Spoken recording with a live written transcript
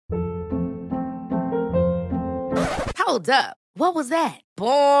Hold up. What was that?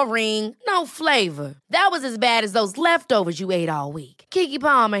 Boring. No flavor. That was as bad as those leftovers you ate all week. Keke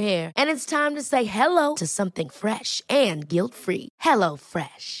Palmer here. And it's time to say hello to something fresh and guilt-free. Hello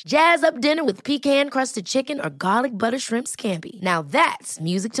Fresh. Jazz up dinner with pecan-crusted chicken or garlic butter shrimp scampi. Now that's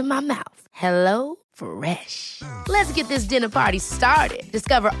music to my mouth. Hello Fresh. Let's get this dinner party started.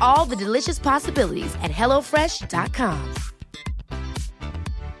 Discover all the delicious possibilities at hellofresh.com.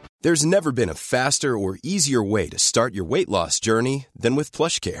 There's never been a faster or easier way to start your weight loss journey than with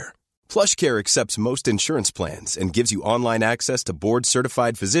PlushCare. PlushCare accepts most insurance plans and gives you online access to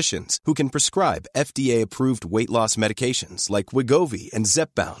board-certified physicians who can prescribe FDA-approved weight loss medications like Wegovy and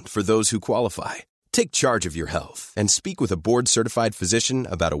Zepbound for those who qualify. Take charge of your health and speak with a board-certified physician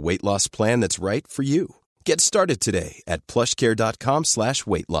about a weight loss plan that's right for you. Get started today at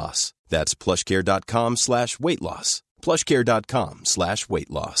plushcare.com/weight loss. That's plushcare.com/weight loss. plushcare.com/weight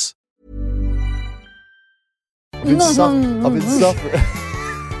loss. I've been suffering.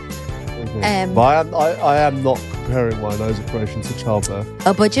 But I am not comparing my nose operation to childbirth.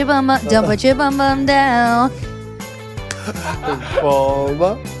 Oh, put your bum up, don't put your bum down.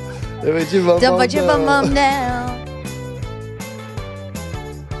 Don't put your bum down.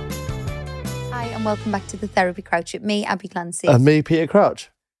 Hi, and welcome back to the Therapy Crouch with me, Abby Clancy. And me, Peter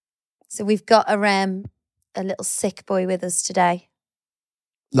Crouch. So we've got a little sick boy with us today.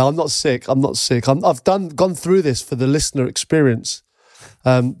 No, I'm not sick. I've gone through this for the listener experience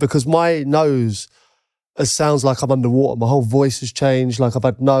because my nose sounds like I'm underwater. My whole voice has changed. Like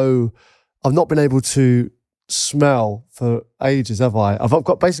I've not been able to smell for ages, have I? I've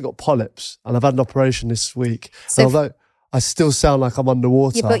basically got polyps and I've had an operation this week. So although I still sound like I'm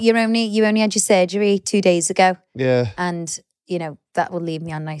underwater. Yeah, but you only had your surgery 2 days ago. Yeah. And you know, that will lead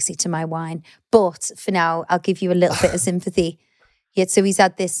me on nicely to my wine. But for now, I'll give you a little bit of sympathy. Yeah, so he's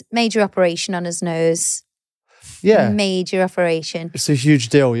had this major operation on his nose. Yeah. Major operation. It's a huge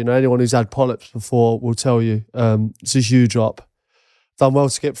deal. You know, anyone who's had polyps before will tell you it's a huge op. Done well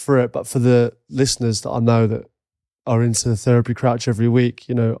to get through it, but for the listeners that I know that are into the Therapy Crouch every week,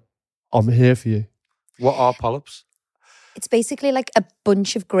 you know, I'm here for you. What are polyps? It's basically like a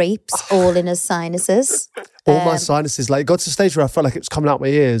bunch of grapes all in his sinuses. All my sinuses, like it got to a stage where I felt like it was coming out my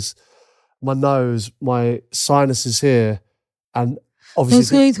ears, my nose, my sinuses here, and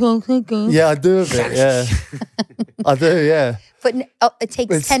obviously... Yeah, I do a bit, yeah. I do, yeah. But it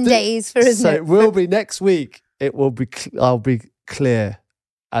takes 10 days for his... So it will be next week, I'll be clear.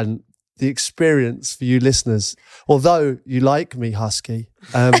 And the experience for you listeners, although you like me, Husky...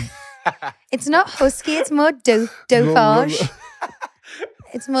 It's not husky, it's more dopage.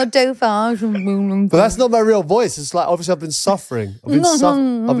 It's more dopage. But that's not my real voice. It's like, obviously, I've been suffering. I've been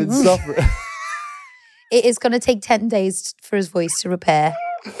suffering. It is going to take 10 days for his voice to repair.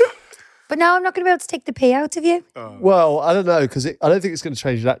 But now I'm not going to be able to take the pee out of you. Well, I don't know, because I don't think it's going to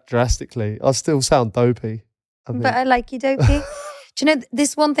change that drastically. I'll still sound dopey. But I like you, dopey. Do you know,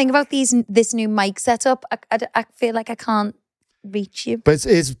 this one thing about this new mic setup, I feel like I can't reach you. But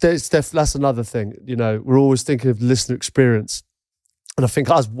that's another thing. You know, we're always thinking of the listener experience. And I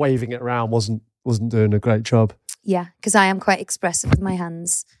think us waving it around wasn't doing a great job. Yeah, because I am quite expressive with my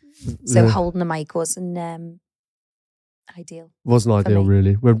hands. So holding the mic wasn't ideal. Wasn't ideal,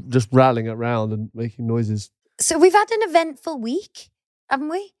 really. We're just rattling it around and making noises. So we've had an eventful week, haven't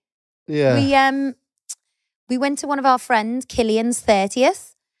we? Yeah. We went to one of our friends, Killian's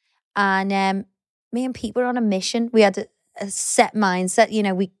 30th. And me and Pete were on a mission. We had a set mindset, you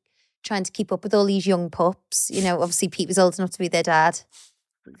know, we trying to keep up with all these young pups. You know, obviously Pete was old enough to be their dad.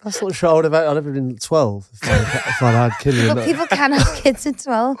 That's not sure I would have. I'd have been 12 if I'd had Killian. But people can have kids at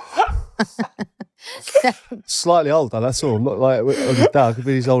 12. Slightly older, that's all. Not like a dad. I could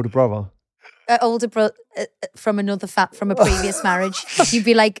be his older brother. Older brother from another from a previous marriage. You'd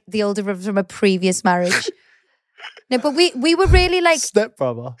be like the older brother from a previous marriage. No, but we were really like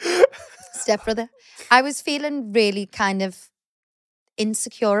stepbrother. I was feeling really kind of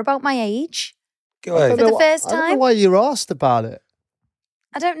insecure about my age Go ahead. for the first I don't know time. why you asked about it.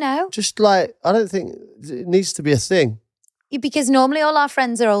 I don't know. Just like, I don't think it needs to be a thing. Because normally all our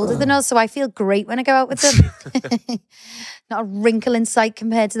friends are older than us, so I feel great when I go out with them. Not a wrinkle in sight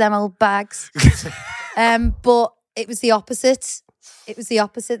compared to them old bags. But it was the opposite. It was the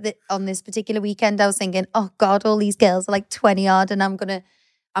opposite that on this particular weekend I was thinking, oh God, all these girls are like 20 odd and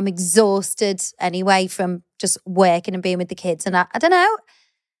I'm exhausted anyway from just working and being with the kids. And I don't know,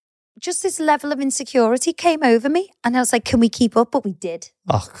 just this level of insecurity came over me. And I was like, can we keep up? But we did.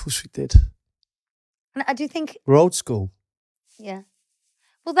 Oh, of course we did. And I do think... We're old school. Yeah.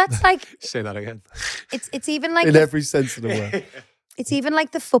 Well, that's like... Say that again. It's even like... In every sense of the word. It's even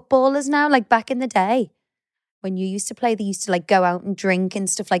like the footballers now, like back in the day. when you used to play, they used to like go out and drink and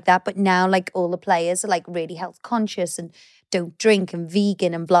stuff like that. But now like all the players are like really health conscious and don't drink and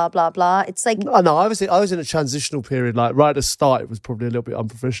vegan and blah, blah, blah. It's like, I know. I was in a transitional period. Like right at the start, it was probably a little bit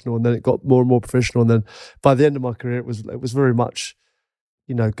unprofessional, and then it got more and more professional. And then by the end of my career, it was very much,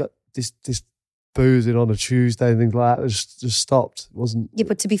 got this boozing on a Tuesday and things like that. It just stopped. It wasn't. yeah,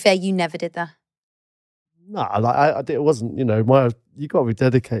 but to be fair, you never did that. No, like it wasn't. You got to be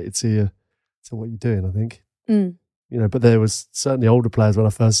dedicated to what you're doing. I think. Mm. But there was certainly older players when I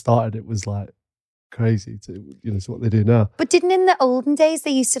first started. It was like crazy to to what they do now. But didn't in the olden days,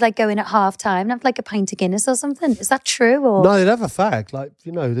 they used to like go in at half time and have like a pint of Guinness or something? Is that true? Or No, they'd have a fag. Like,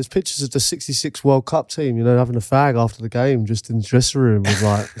 there's pictures of the 66 World Cup team, having a fag after the game just in the dressing room with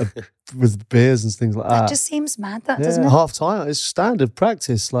like, with beers and things like that. that just seems mad, doesn't it? Half time. It's standard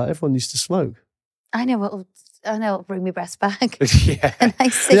practice. Like, everyone used to smoke. I know what'll bring me breast back. Yeah. And I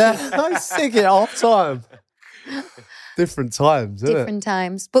see I sing it half time. Different times, isn't different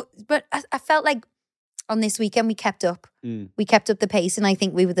times. But I felt like on this weekend we kept up. We kept up the pace, and I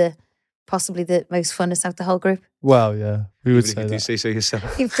think we were possibly the most funnest out the whole group. Well, yeah, we would say Even if you do that. say so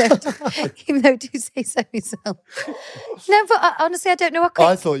yourself. Even though I do say so myself. No, but honestly, I don't know what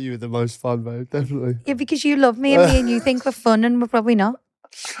I thought you were the most fun, though, definitely. Yeah, because you love me and you think we're fun and we're probably not.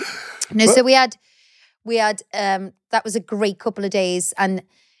 No, so we had that was a great couple of days, and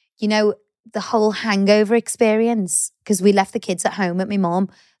the whole hangover experience, because we left the kids at home at my mum,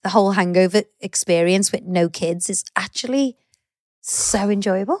 the whole hangover experience with no kids is actually so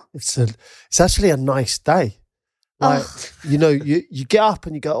enjoyable. It's actually a nice day. Like, you get up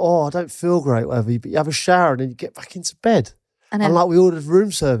and you go, oh, I don't feel great, whatever, but you have a shower and then you get back into bed. And And like we ordered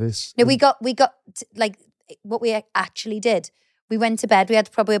room service. no, we got like what we actually did. We went to bed. We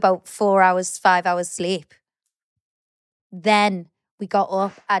had probably about 5 hours sleep. Then we got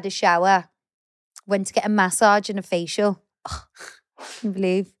up, had a shower, went to get a massage and a facial. Oh, I can't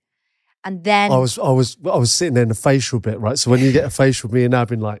believe. And then I was sitting there in the facial bit, right? So when you get a facial, me and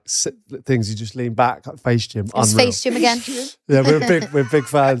Ab in like things, you just lean back, like face gym. it was Unreal. face gym again. Yeah, we're big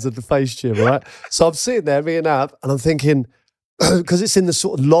fans of the face gym, right? So I'm sitting there, me and Ab, and I'm thinking, because it's in the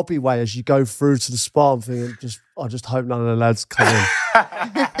sort of lobby way as you go through to the spa, I'm thinking, I just hope none of the lads come in.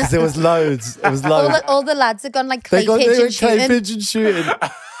 Because there was loads. It was loads. All the lads had gone like clay They went pigeon clay shooting. pigeon shooting.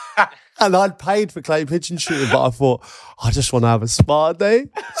 And I'd paid for clay pigeon shooting, but I thought, I just want to have a spa day.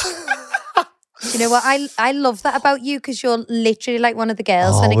 You know what? I love that about you, because you're literally like one of the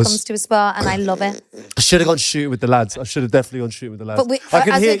girls when it comes to a spa, and I love it. I should have gone shooting with the lads. I should have definitely gone shooting with the lads. But I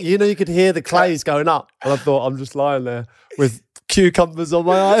could as hear, a- you could hear the clays going up. And I thought, I'm just lying there with cucumbers on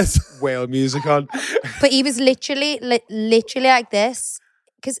my eyes. Whale music on. But he was literally like this,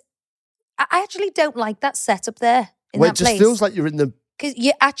 because I actually don't like that setup there in Well, that it just place. feels like you're in the... Because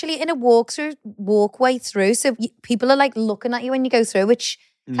you're actually in a walkway through, so people are like looking at you when you go through, which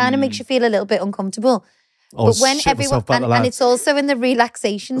kind of makes you feel a little bit uncomfortable. But when everyone, and it's also in the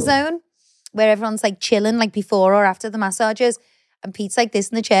relaxation zone where everyone's like chilling, like before or after the massages, and Pete's like this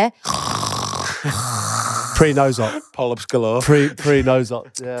in the chair, Pre-nose up. Polyps galore. Pre-nose up,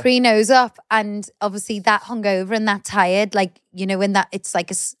 yeah. pre-nose up, and obviously that hungover and that tired, like, when that it's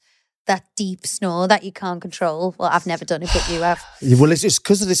like that deep snore that you can't control. Well, I've never done it, but you have. Yeah, well, it's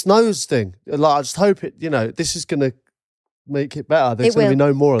because of this nose thing. Like, I just hope this is going to make it better. There's going to be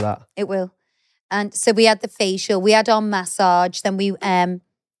no more of that. It will. And so we had the facial, we had our massage, then we went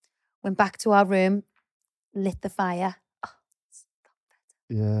back to our room, lit the fire.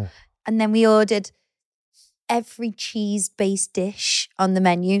 Yeah. And then we ordered every cheese-based dish on the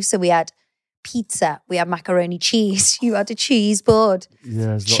menu. So we had pizza, we had macaroni cheese, you had a cheese board, Yeah.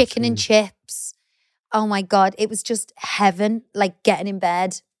 there's lots chicken of and cheese. chips. Oh my God, it was just heaven, like getting in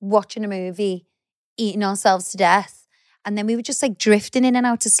bed, watching a movie, eating ourselves to death. And then we were just like drifting in and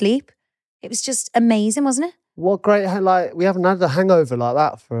out to sleep. It was just amazing, wasn't it? What great, we haven't had a hangover like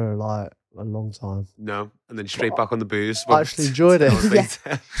that for like a long time. No. And then straight back on the booze. I actually enjoyed it.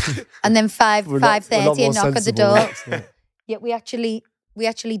 Yeah. And then We're not 5:30, a more knock at the sensible door. next, yeah. Yeah, we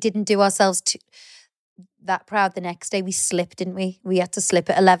actually didn't do ourselves that proud the next day. We slipped, didn't we? We had to slip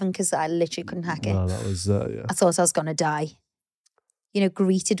at 11 because I literally couldn't hack it. No, that was, yeah. I thought I was going to die.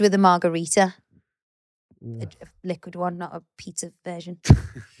 Greeted with a margarita. Yeah. A liquid one, not a pizza version.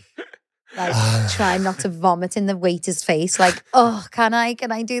 Like, trying not to vomit in the waiter's face. Like, oh, can I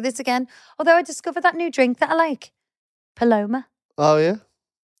do this again? Although I discovered that new drink that I like. Paloma. Oh, yeah?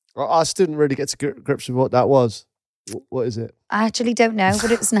 I still didn't really get to grips with what that was. What is it? I actually don't know,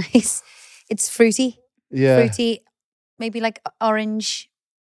 but it was nice. It's fruity. Yeah. Fruity, maybe like orange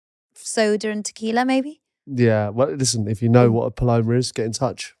soda and tequila, maybe. Yeah. Well, listen, if you know what a Paloma is, get in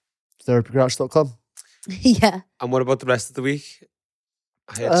touch. Therapygrouch.com. Yeah. And what about the rest of the week?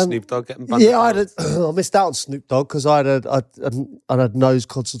 I heard Snoop Dogg getting banned. Yeah, I missed out on Snoop Dogg because I had nose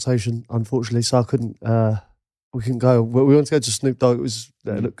consultation, unfortunately, so I couldn't. We couldn't go. We wanted to go to Snoop Dogg. It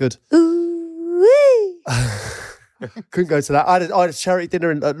looked good. Ooh-wee. Couldn't go to that. I had a charity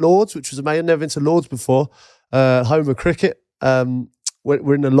dinner at Lord's, which was amazing. Never been to Lord's before. Home of cricket.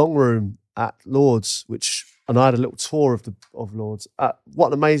 We're in the long room at Lord's, and I had a little tour of Lord's. What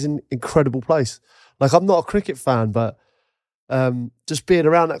an amazing, incredible place! Like, I'm not a cricket fan, but just being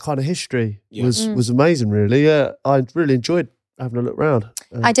around that kind of history was amazing. Really, yeah, I really enjoyed having a look around.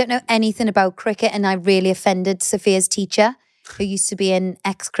 I don't know anything about cricket, and I really offended Sophia's teacher, who used to be an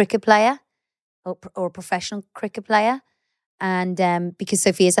ex-cricket player or a professional cricket player. And because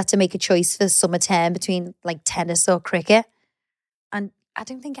Sophia's had to make a choice for summer term between like tennis or cricket. And I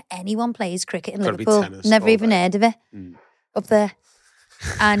don't think anyone plays cricket in Liverpool. Never even heard of it up there.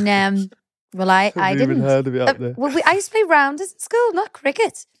 And well, I didn't. Even heard of it up there. Well, I used to play rounders at school, not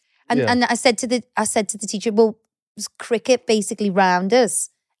cricket. And I said to the teacher, well, was cricket basically rounders?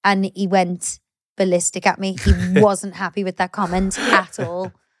 And he went ballistic at me. He wasn't happy with that comment at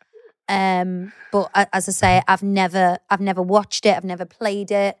all. But as I say, I've never watched it. I've never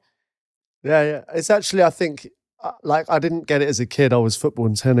played it. Yeah. It's actually, I think, like, I didn't get it as a kid. I was football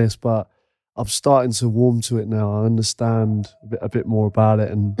and tennis, but I'm starting to warm to it now. I understand a bit more about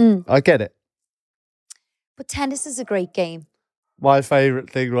it, and I get it. But tennis is a great game. My favourite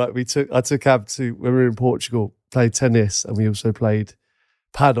thing, right? I took Ab to, when we were in Portugal, played tennis, and we also played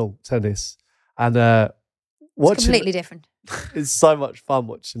paddle tennis. And It's completely different. It's so much fun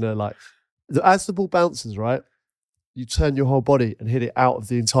watching her. Like, as the ball bounces, right, you turn your whole body and hit it out of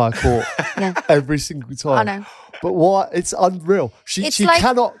the entire court every single time. I know. But it's unreal. She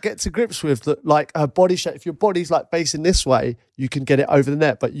cannot get to grips with like her body shape. If your body's like facing this way, you can get it over the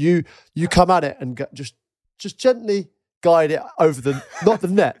net. But you come at it and just gently guide it over not the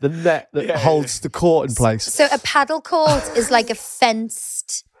net that holds the court in place. So a paddle court is like a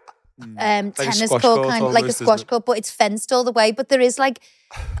fenced tennis court, kind of like a squash court, but it's fenced all the way. But there is like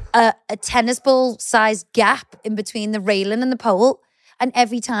a tennis ball sized gap in between the railing and the pole. And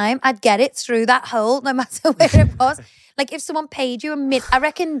every time I'd get it through that hole, no matter where it was. Like, if someone paid you I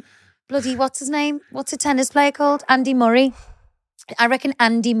reckon, bloody, what's his name? What's a tennis player called? Andy Murray. I reckon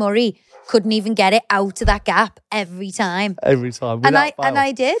Andy Murray couldn't even get it out of that gap every time. Every time. And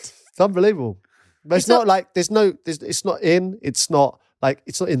I did. It's unbelievable. But it's not like it's not in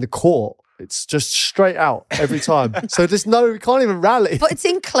the court. It's just straight out every time. So we can't even rally. But it's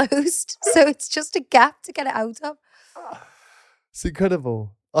enclosed. So it's just a gap to get it out of. It's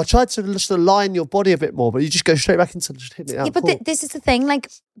incredible. I tried to just align your body a bit more, but you just go straight back into just hitting it out. Yeah, but this is the thing. Like,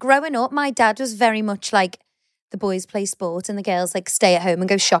 growing up, my dad was very much like, the boys play sport and the girls like stay at home and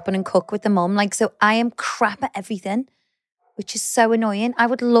go shopping and cook with the mum. Like, so I am crap at everything, which is so annoying. I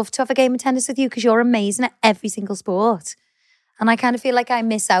would love to have a game of tennis with you because you're amazing at every single sport. And I kind of feel like I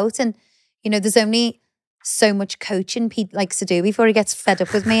miss out. And, you know, there's only so much coaching Pete likes to do before he gets fed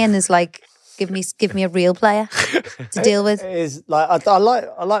up with me and is like, give me a real player to deal with. It is like I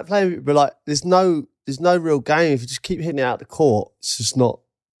like playing with you, but like there's no real game. If you just keep hitting it out the court, it's not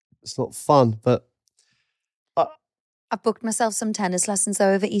fun. But I've booked myself some tennis lessons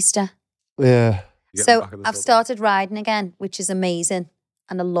though over Easter. Yeah. So I've started riding again, which is amazing,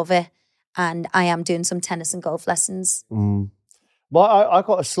 and I love it. And I am doing some tennis and golf lessons. I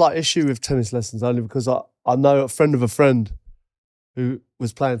got a slight issue with tennis lessons only because I know a friend of a friend who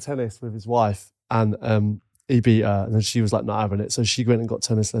was playing tennis with his wife, and he beat her, and then she was like not having it. So she went and got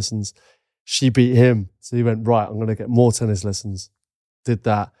tennis lessons. She beat him. So he went, right, I'm going to get more tennis lessons. Did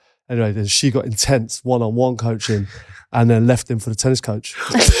that. Anyway, then she got intense one-on-one coaching and then left him for the tennis coach.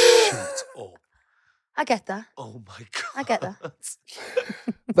 I get that. Oh my God. I get that.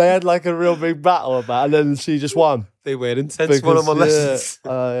 They had like a real big battle about it, and then she just won. They were intense one-on-one lessons.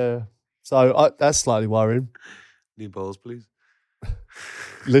 Yeah. So that's slightly worrying. New balls, please.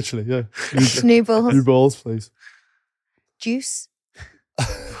 Literally, yeah. New balls. New balls, please. Juice. I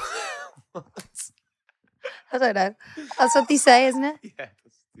don't know. That's what they say, isn't it? Yeah,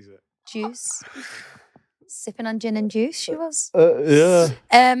 these are. Juice. Sipping on gin and juice, she was. Yeah.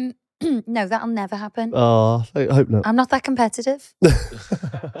 No, that'll never happen. Oh, I hope not. I'm not that competitive.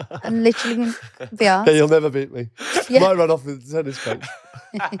 I'm literally going to be arsed. Yeah, you'll never beat me. Yeah. Might run off with the tennis coach.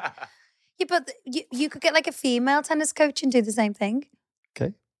 Yeah, but you could get like a female tennis coach and do the same thing.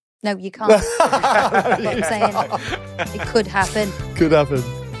 Okay. No, you can't. That's what I'm saying. It could happen. Could happen.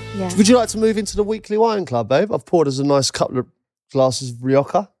 Yeah. Would you like to move into the weekly wine club, babe? I've poured us a nice couple of glasses of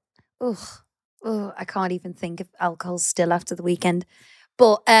Rioja. Ugh. I can't even think of alcohol still after the weekend.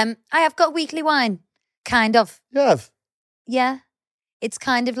 But I have got weekly wine. Kind of. You have. Yeah. It's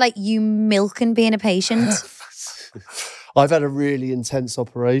kind of like you milking being a patient. I've had a really intense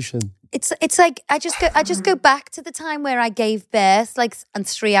operation. It's like I just go back to the time where I gave birth, like, and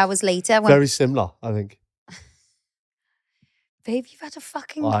 3 hours later I went, Very similar, I think. babe, you've had a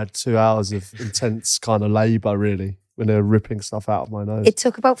fucking... I had 2 hours of intense kind of labour, really, when they were ripping stuff out of my nose. It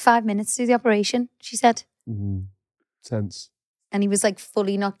took about 5 minutes to do the operation, she said. Intense. And he was like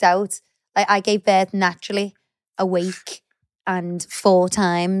fully knocked out. Like, I gave birth naturally, awake, and 4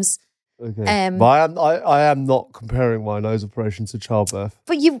 times. Okay. But I am not comparing my nose operation to childbirth.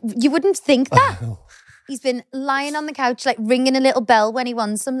 But you wouldn't think that. He's been lying on the couch, like ringing a little bell when he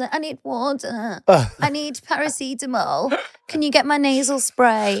wants something. I need water. I need paracetamol. Can you get my nasal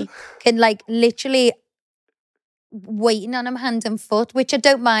spray? Can, like, literally waiting on him hand and foot, which I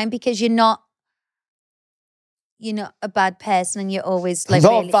don't mind because you're not a bad person and you're always like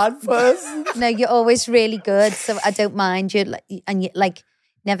not really, a bad person. No, you're always really good. So I don't mind you, like, and you're like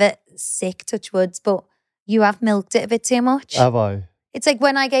never sick, touch woods, but you have milked it a bit too much. Have I? It's like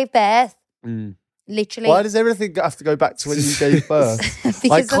when I gave birth, literally. Why does everything have to go back to when you gave birth?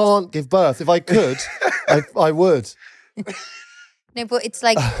 I can't give birth. If I could, I would. No, but it's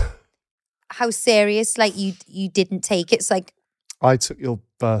like how serious, like you didn't take it. It's like I took your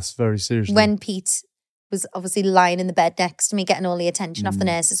birth very seriously. when Pete was obviously lying in the bed next to me, getting all the attention off the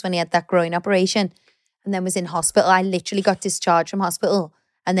nurses when he had that groin operation, and then was in hospital. I literally got discharged from hospital,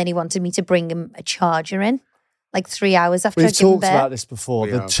 and then he wanted me to bring him a charger in, like 3 hours after We've I'd given talked birth. about this before.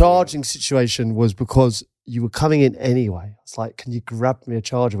 The charging situation was because you were coming in anyway. It's like, can you grab me a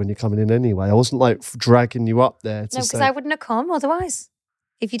charger when you're coming in anyway? I wasn't like dragging you up there to No, say. because I wouldn't have come otherwise.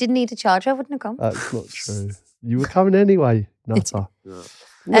 If you didn't need a charger, I wouldn't have come. That's not true. You were coming anyway, Nutter.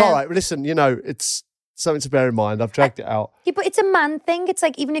 All right, listen, it's something to bear in mind. I've dragged it out. Yeah, but it's a man thing. It's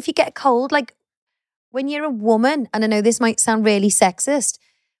like, even if you get a cold, like when you're a woman, and I know this might sound really sexist,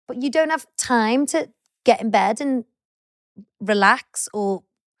 but you don't have time to get in bed and relax or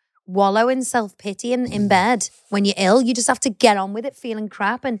wallow in self-pity in bed when you're ill. You just have to get on with it feeling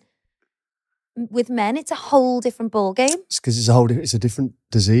crap. And with men, it's a whole different ball game. It's because it's a different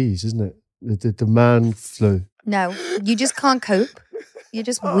disease, isn't it? The man flu. No, you just can't cope. You're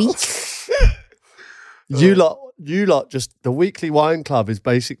just weak. You lot just, the Weekly Wine Club is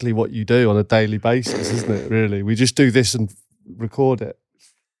basically what you do on a daily basis, isn't it, really? We just do this and record it.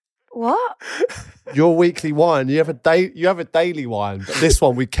 What? Your weekly wine, you have a daily wine, but this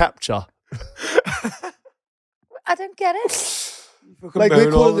one we capture. I don't get it. Like, we're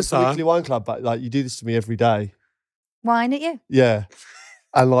calling this the Weekly Wine Club, but like, you do this to me every day. Whine at you. Yeah.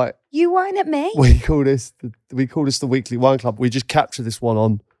 And like, You whine at me. we call this the Weekly Wine Club. We just capture this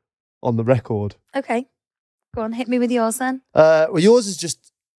one on the record. Okay. Go on, hit me with yours then. Well, yours is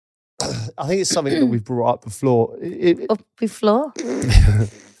just, I think it's something that we've brought up before. Up before.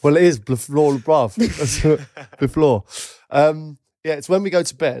 Well, it is before above. Before. Yeah, it's when we go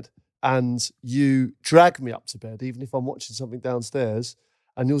to bed and you drag me up to bed, even if I'm watching something downstairs,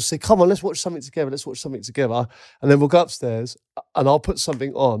 and you'll say, come on, let's watch something together. And then we'll go upstairs and I'll put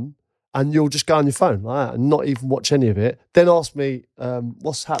something on and you'll just go on your phone like that and not even watch any of it. Then ask me,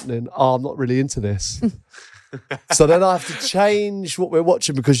 what's happening? Oh, I'm not really into this. So then I have to change what we're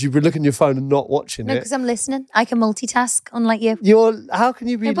watching because you've been looking at your phone and not watching No, it. because I'm listening. I can multitask, unlike you. How can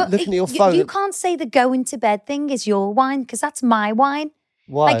you be No, but looking at your phone? You can't say the going to bed thing is your wine, because that's my wine.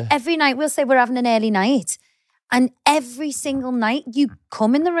 Why? Like, every night we'll say we're having an early night. And every single night you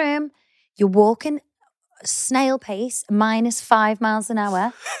come in the room, you're walking snail pace, -5 miles an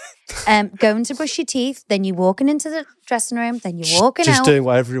hour, going to brush your teeth, then you're walking into the dressing room, then you're walking Just out. doing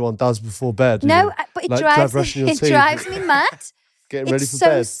what everyone does before bed. No, but it Like brushing your teeth. drives me mad. Getting ready It's for so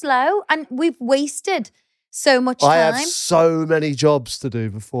bed. slow, and we've wasted so much I time. have so many jobs to do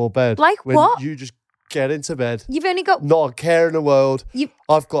before bed. Like when what? You just get into bed. You've only got Not a care in the world.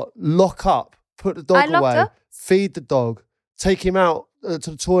 I've got lock up, put the I dog locked away, up. feed the dog, take him out to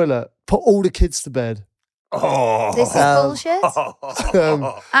the toilet, put all the kids to bed. this is bullshit.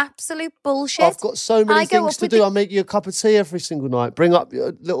 Absolute bullshit. I've got so many I go things up to with do. the- I make you a cup of tea every single night. Bring up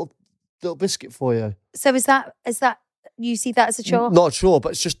a little biscuit for you. So is that you see that as a chore? Not sure,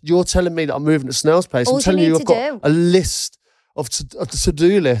 but it's just you're telling me that I'm moving at snail's pace. All I'm you telling need you, to I've got do- a list of a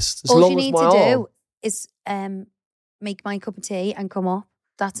to-do list as All long you as need my to arm. do is make my cup of tea and come up.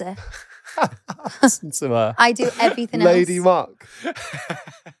 That's it. Listen to her. I do everything Lady else. Muck.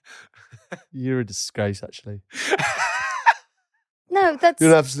 You're a disgrace, actually. No, that's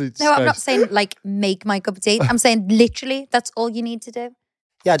You're an absolute disgrace. no. I'm not saying like make my cup of tea. I'm saying literally that's all you need to do.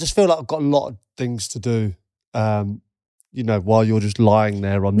 Yeah, I just feel like I've got a lot of things to do. you know, while you're just lying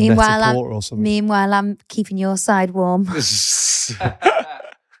there on Meanwhile, Net-a-Porter or something. Meanwhile, I'm keeping your side warm.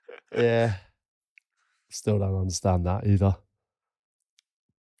 Yeah. Still don't understand that either.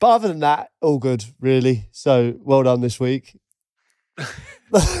 But other than that, all good, really. So well done this week.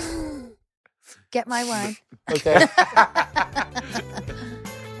 Get my wine. Okay.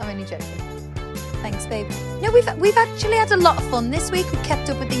 I'm only joking. Thanks, babe. No, we've actually had a lot of fun this week. We've kept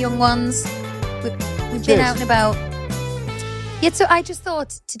up with the young ones. We've been Cheers. out and about. Yeah, so I just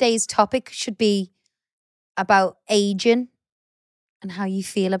thought today's topic should be about aging and how you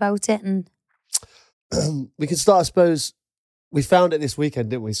feel about it. And We can start, I suppose. We found it this weekend,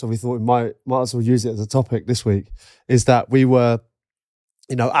 didn't we? So we thought we might as well use it as a topic this week. Is that we were,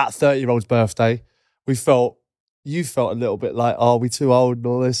 you know, at 30-year-old's birthday, you felt a little bit like, oh, are we too old and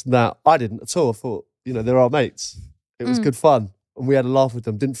all this and that? I didn't at all. I thought, you know, they're our mates. It was good fun. And we had a laugh with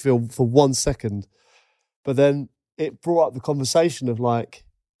them. Didn't feel for 1 second. But then it brought up the conversation of like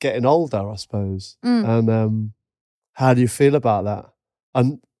getting older, I suppose. And how do you feel about that?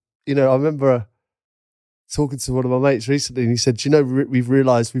 And, you know, I remember talking to one of my mates recently and he said, do you know, we've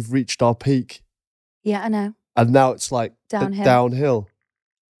realised we've reached our peak. yeah, I know. And now it's like Downhill.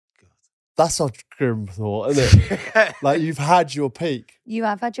 That's a grim thought, isn't it? Like you've had your peak. You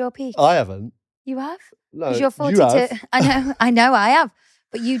have had your peak. I haven't. You have? No, Because you're 42. you have. I know I have.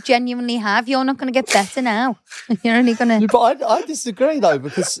 But you genuinely have. You're not going to get better now. You're only going Yeah, to... but I disagree though,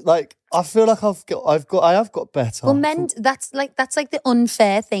 because like I feel like I have got better. Well, men, that's like the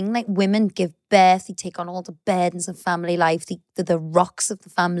unfair thing. Like women give birth, they take on all the burdens of family life, they're the rocks of the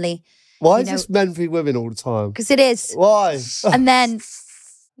family. Why you is know- this men v women all the time? Because it is. Why? And then,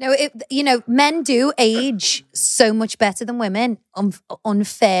 men do age so much better than women,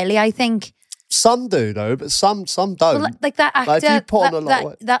 unfairly, I think. Some do though, but some don't. Well, like that actor, Like, if you put on a lot of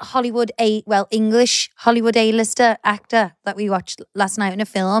weight- that English Hollywood A-lister actor that we watched last night in a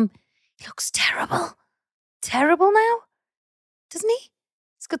film, he looks terrible. Terrible now, doesn't he?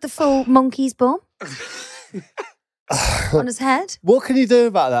 He's got the full monkey's bum on his head. What can you do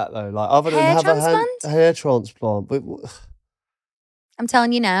about that though? Like other than Hair have transplant? a hair transplant? But I'm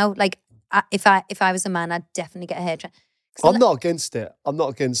telling you now, like if I was a man, I'd definitely get a hair transplant. I'm not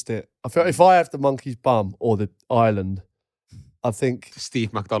against it. I feel if I have the monkey's bum or the island, I think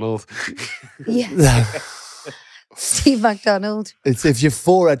Steve McDonald. Yeah. Steve McDonald. it's if your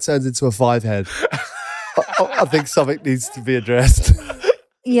forehead turns into a 5 head. I think something needs to be addressed.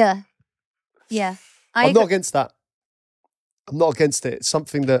 Yeah. Yeah. I'm not against that. I'm not against it. It's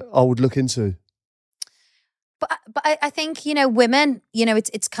something that I would look into. But I think, women,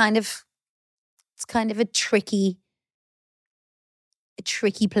 it's kind of a tricky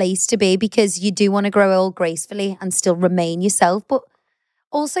place to be, because you do want to grow old gracefully and still remain yourself, but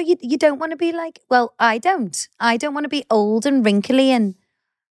also you don't want to be like, well, I don't want to be old and wrinkly and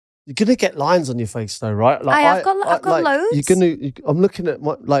You're gonna get lines on your face though, right? Like I've got like, loads. I'm looking at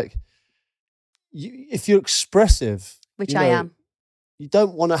if you're expressive, which you I know, am. You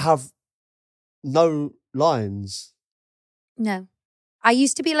don't want to have no lines. No. I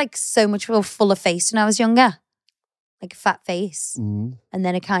used to be like so much more full of face when I was younger. Like a fat face. Mm. And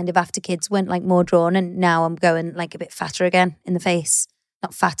then it kind of, after kids, went like more drawn, and now I'm going like a bit fatter again in the face.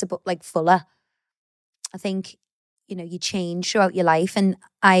 Not fatter, but like fuller. I think, you change throughout your life, and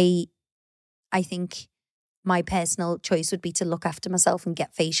I think my personal choice would be to look after myself and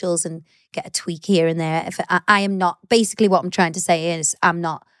get facials and get a tweak here and there. If I am not, basically what I'm trying to say is I'm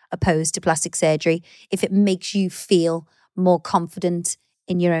not opposed to plastic surgery. If it makes you feel more confident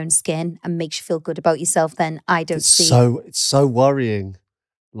in your own skin and makes you feel good about yourself, then I don't see. It's so worrying,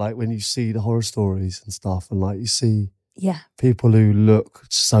 like when you see the horror stories and stuff, and like you see people who look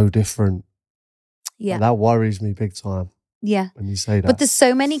so different. Yeah, and that worries me big time. Yeah, when you say that. But there's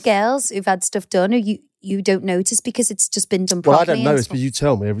so many girls who've had stuff done who you don't notice because it's just been done properly. Well, I don't notice, but you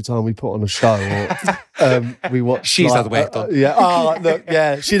tell me every time we put on a show or we watch. She's had work done. Yeah. Oh, look,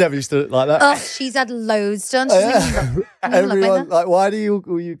 yeah. She never used to look like that. Oh, she's had loads done. She doesn't even Everyone, look like why do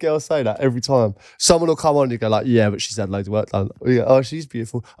you girls say that every time? Someone will come on and you go like, yeah, but she's had loads of work done. You go, oh, she's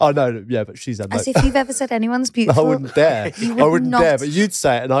beautiful. Oh, no, yeah, but she's had that. loads. As if you've ever said anyone's beautiful. I wouldn't dare. I wouldn't dare, but you'd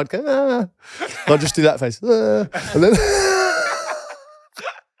say it and I'd go, ah. I'd just do that face. Ah. And then...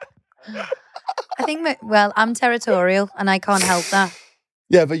 I think, I'm territorial and I can't help that.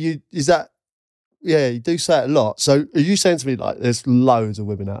 Yeah, but you do say it a lot. So are you saying to me like there's loads of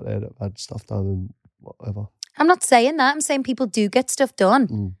women out there that have had stuff done and whatever? I'm not saying that. I'm saying people do get stuff done.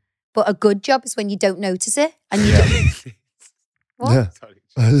 Mm. But a good job is when you don't notice it and you don't. What? Yeah.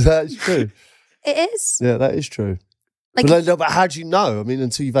 That's true. It is. Yeah, that is true. Like, But how do you know? I mean,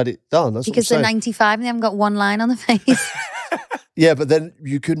 until you've had it done. That's because what I'm they're saying. 95 and they haven't got one line on the face. Yeah, but then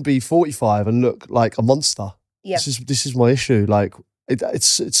you can be 45 and look like a monster. Yeah. This is my issue. Like it's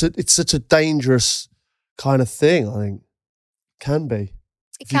such a dangerous kind of thing. I think can be It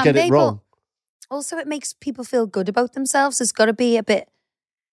if you can get be, it wrong. but also it makes people feel good about themselves. There's got to be a bit,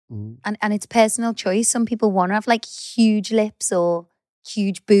 Mm. and it's personal choice. Some people want to have like huge lips or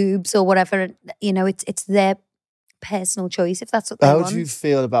huge boobs or whatever. You know, it's their personal choice if that's what they How want. do you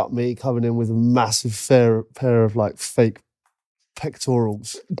feel about me coming in with a massive pair of like fake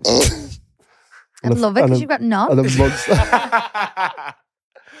pectorals? I love it because you've got none. And a monster,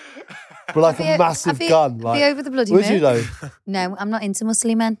 but like Have a you- massive have you- gun. have Like, you over the bloody would you moon? though? No, I'm not into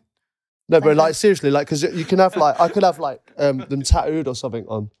muscly men. No, but Like like that. seriously, like because you can have like I could have like them tattooed or something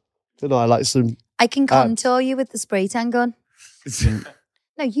on. Don't I? Like some. I can contour you with the spray tan gun.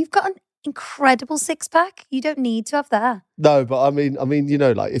 No, you've got an incredible six pack. You don't need to have that. No, but I mean, you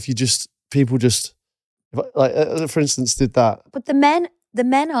know, like if you just people just like for instance did that. But the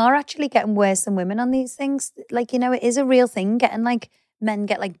men are actually getting worse than women on these things. Like, you know, it is a real thing. Getting like men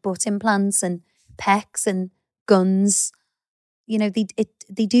get like butt implants and pecs and guns. You know,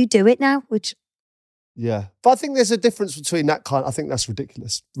 they do it now, which Yeah, but I think there's a difference between that kind. I think that's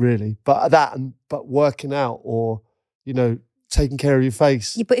ridiculous, really. But but working out or you know taking care of your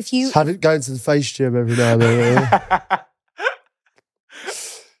face. but if you Going to the face gym every now and then.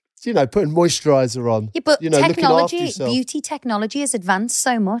 You know, putting moisturiser on. yeah, but you know, looking after technology, yourself. beauty technology has advanced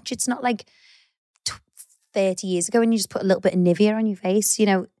so much. It's not like 30 years ago when you just put a little bit of Nivea on your face. You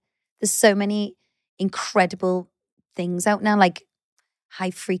know, there's so many incredible things out now, like high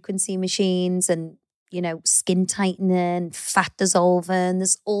frequency machines and, you know, skin tightening, fat dissolving.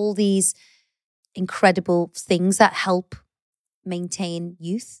 There's all these incredible things that help maintain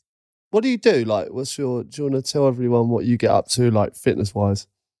youth. What do you do? Like, do you want to tell everyone what you get up to, like fitness wise?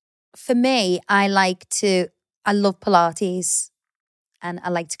 For me, I love Pilates and I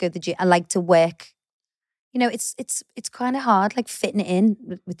like to go to the gym. I like to work. You know, it's kind of hard, like fitting it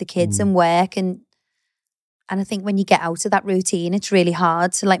in with the kids and work. And I think when you get out of that routine, it's really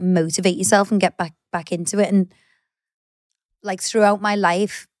hard to like motivate yourself and get back into it. And like throughout my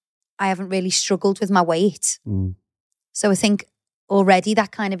life, I haven't really struggled with my weight. So I think already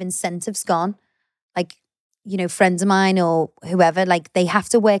that kind of incentive's gone. Like, you know, friends of mine or whoever, like they have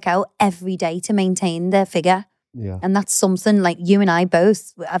to work out every day to maintain their figure. Yeah. And that's something like you and I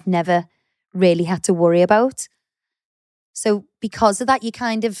both, I've never really had to worry about. So because of that,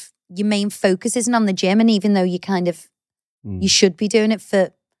 your main focus isn't on the gym. And even though you you should be doing it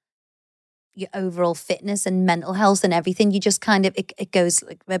for your overall fitness and mental health and everything, you just kind of, it goes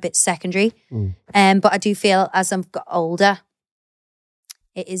like a bit secondary. But I do feel as I've got older,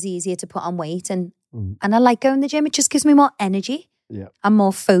 it is easier to put on weight and I like going to the gym. It just gives me more energy. Yeah. I'm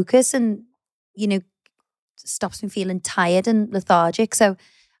more focused and, you know, stops me feeling tired and lethargic. So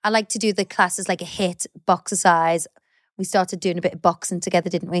I like to do the classes like a HIIT, boxercise. We started doing a bit of boxing together,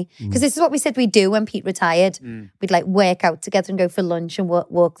 didn't we? Because this is what we said we'd do when Pete retired. We'd like work out together and go for lunch and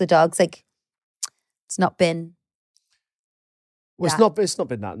walk the dogs. Like, it's not been... Well, that. it's not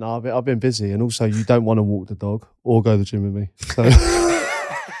been that. No, I've been busy, and also you don't want to walk the dog or go to the gym with me. So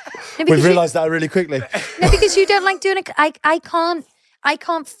No, we've because realised that really quickly. No, because you don't like doing it. I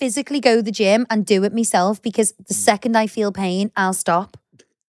can't physically go to the gym and do it myself because the second I feel pain, I'll stop.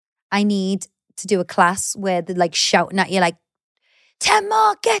 I need to do a class where they're like shouting at you like, 10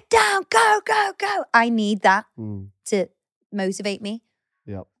 more, get down, go, go, go. I need that to motivate me.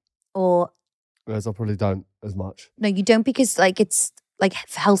 Yeah. Or Whereas I probably don't as much. no, you don't because like it's like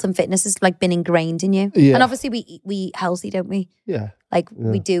health and fitness has like been ingrained in you. Yeah. And obviously we eat healthy, don't we? Yeah. Like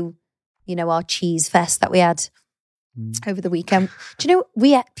we do, you know, our cheese fest that we had over the weekend. Do you know,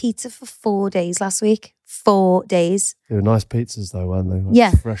 we ate pizza for 4 days last week. 4 days. They were nice pizzas though, weren't they? Like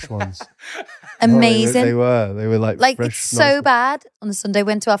Yeah. fresh ones. Amazing. They were like fresh. It's so nice- bad. On the Sunday,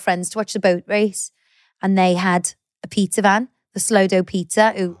 went to our friends to watch the boat race and they had a pizza van, the Slow Dough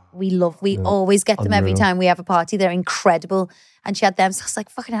Pizza, who we love. We always get them every Unreal. time we have a party. They're incredible. And she had them. So I was like,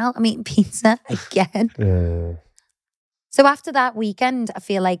 fucking hell, I'm eating pizza again. Yeah. So after that weekend, I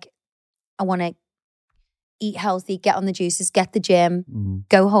feel like I want to eat healthy, get on the juices, get the gym,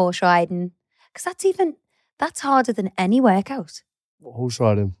 go horse riding. Because that's harder than any workout. Horse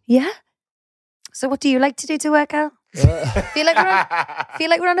riding. Yeah. So what do you like to do to work out? feel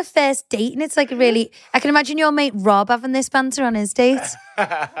like we're on a first date and it's like really, I can imagine your mate Rob having this banter on his date.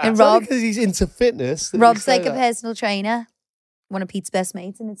 And Rob, because he's into fitness. that you Rob's say like a that. personal trainer, one of Pete's best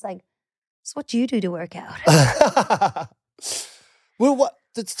mates. And it's like, so what do you do to work out? Well, what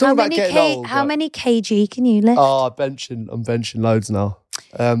talking about getting old. How many kg can you lift? Oh, I'm benching loads now.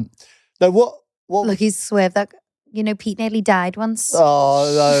 No, what? Look, he's swerved that. You know, Pete nearly died once. Oh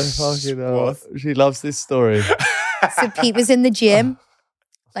no, fucking hell. She loves this story. So Pete was in the gym,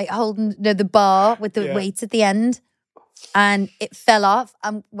 like holding the bar with the weights at the end, and it fell off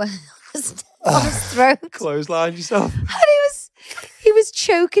and was on his throat. Clothesline yourself. And he was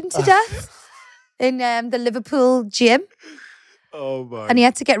choking to death in the Liverpool gym. Oh my! And he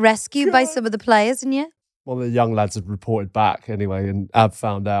had to get rescued by some of the players, and One of the young lads had reported back anyway, and Ab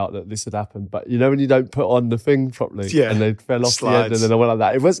found out that this had happened. But you know when you don't put on the thing properly, and they fell off the end, and then I went like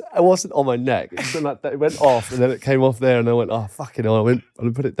that. It wasn't on my neck. It went like that. It went off, and then it came off there, and I went, oh fucking hell! I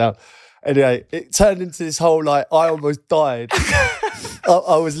put it down. Anyway, it turned into this whole I almost died.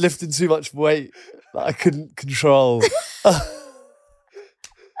 I was lifting too much weight that I couldn't control.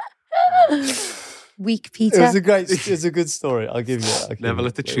 Weak Peter. It was a good story. I'll give you that. Never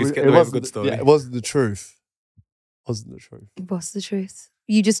let the truth get in the way of a good story. Yeah, it wasn't the truth. It wasn't the truth. It was the truth.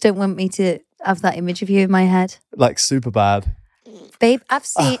 You just don't want me to have that image of you in my head. Like super bad. Babe, I've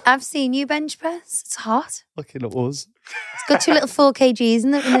seen you bench press. It's hot. Fucking it was. It's got 2 little 4 kgs in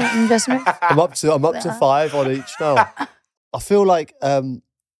the dressing room. I'm up to 5 on each now. I feel like when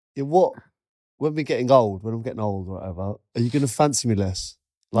I'm getting old or whatever, are you going to fancy me less?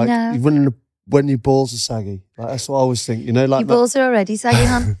 Like No. when your balls are saggy. Like that's what I always think. You know, like your balls are already saggy,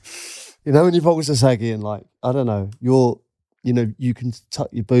 hon. You know when your balls are saggy and like I don't know, you can tuck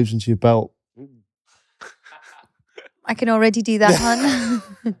your boobs into your belt. I can already do that, hon.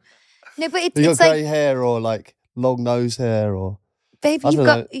 No, but it's got grey like hair or like long nose hair or. Babe,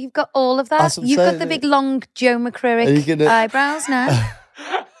 you've got all of that. You've got the big long Joe McCririck eyebrows now.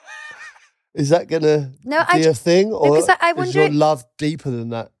 Is that gonna be a thing, or because I wonder, is your love deeper than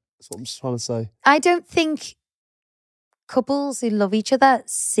that? That's what I'm just trying to say. I don't think couples who love each other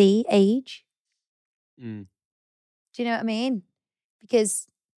see age. Mm. Do you know what I mean? Because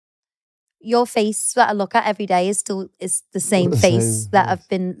your face that I look at every day is the same face that I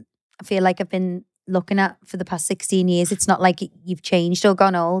feel like I've been looking at for the past 16 years. It's not like you've changed or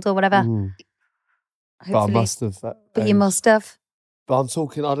gone old or whatever. But I must have. But you must have. But I'm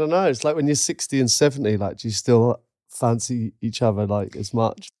talking, I don't know. It's like when you're 60 and 70, like, do you still fancy each other like as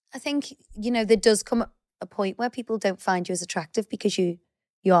much? I think, there does come a point where people don't find you as attractive because you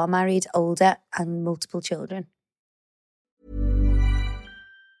are married, older, and multiple children.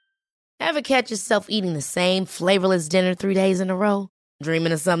 Ever catch yourself eating the same flavorless dinner 3 days in a row?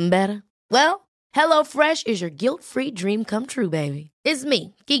 Dreaming of something better? Well, HelloFresh is your guilt-free dream come true, baby. It's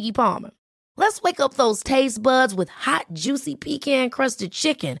me, Keke Palmer. Let's wake up those taste buds with hot, juicy pecan-crusted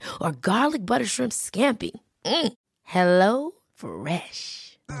chicken or garlic butter shrimp scampi. Hello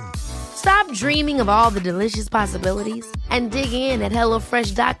Fresh. Stop dreaming of all the delicious possibilities and dig in at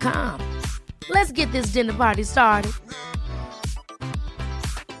HelloFresh.com. Let's get this dinner party started.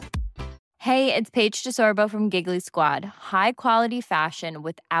 Hey, it's Paige DeSorbo from Giggly Squad. High quality fashion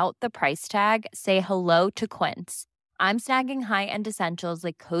without the price tag. Say hello to Quince. I'm snagging high-end essentials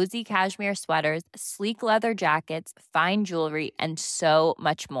like cozy cashmere sweaters, sleek leather jackets, fine jewelry, and so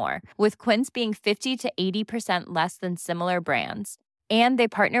much more. With Quince being 50 to 80% less than similar brands. And they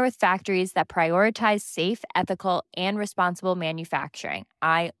partner with factories that prioritize safe, ethical, and responsible manufacturing.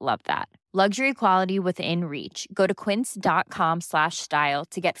 I love that. Luxury quality within reach. Go to quince.com/style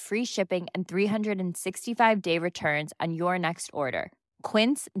to get free shipping and 365-day returns on your next order.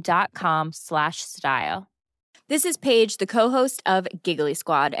 Quince.com/style. This is Paige, the co-host of Giggly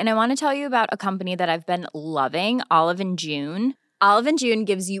Squad, and I want to tell you about a company that I've been loving, Olive & June. Olive & June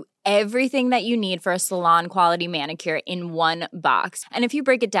gives you everything that you need for a salon-quality manicure in one box. And if you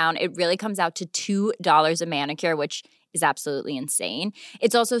break it down, it really comes out to $2 a manicure, which is absolutely insane.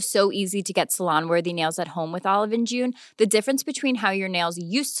 It's also so easy to get salon-worthy nails at home with Olive & June. The difference between how your nails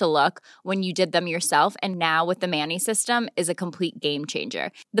used to look when you did them yourself and now with the Mani system is a complete game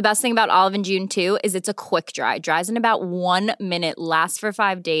changer. The best thing about Olive & June, too, is it's a quick dry. Dries in about 1 minute, lasts for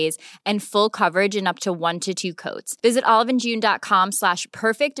 5 days, and full coverage in up to 1 to 2 coats. Visit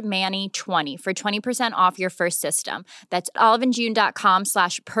oliveandjune.com/perfectmani20 for 20% off your first system. That's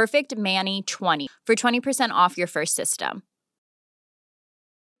oliveandjune.com/perfectmani20 for 20% off your first system.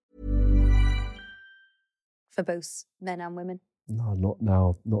 For both men and women. No, not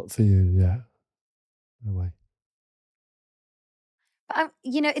now. Not for you, yeah. No way. But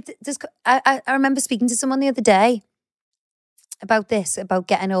I remember speaking to someone the other day about this, about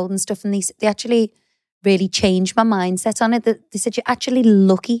getting old and stuff, and they actually really changed my mindset on it. They said you're actually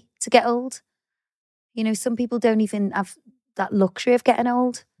lucky to get old. Some people don't even have that luxury of getting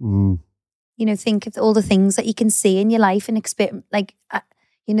old. Think of all the things that you can see in your life and experience. Like,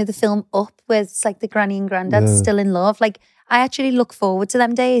 you know, the film Up, where it's like the granny and granddad's still in love. Like, I actually look forward to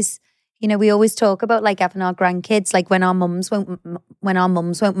them days. You know, we always talk about like having our grandkids, like when our mums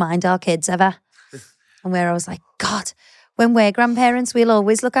won't mind our kids ever. And where I was like, God, when we're grandparents, we'll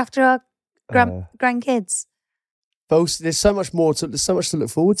always look after our grandkids. But also, there's so much to look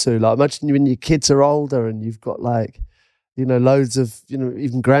forward to. Like, imagine when your kids are older and you've got like, you know, loads of, you know,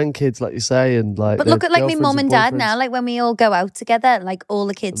 even grandkids, like you say, and like. But look at like my mum and dad now, like when we all go out together, like all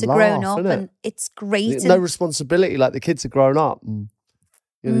the kids are grown up, and it's great. No responsibility, like the kids are grown up, and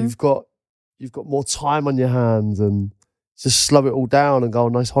you know, you've got more time on your hands, and just slow it all down and go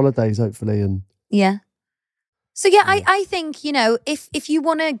on nice holidays, hopefully, and yeah. So yeah, I think, you know, if you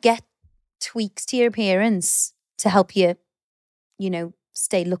want to get tweaks to your appearance to help you, you know,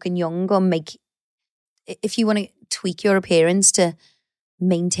 stay looking young, or if you want to tweak your appearance to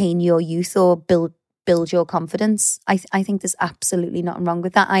maintain your youth or build your confidence, I think there's absolutely nothing wrong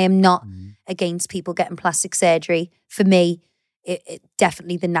with that. I am not against people getting plastic surgery. For me, it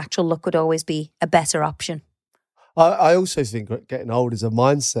definitely the natural look would always be a better option. I also think getting old is a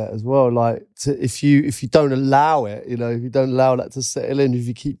mindset as well. Like, if you don't allow it, you know, if you don't allow that to settle in, if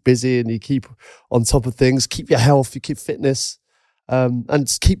you keep busy and you keep on top of things, keep your health, you keep fitness, and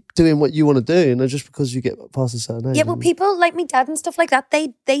just keep doing what you want to do, you know, just because you get past a certain age. Yeah, well, people like me dad and stuff like that,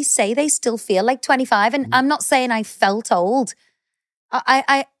 they say they still feel like 25, and I'm not saying I felt old.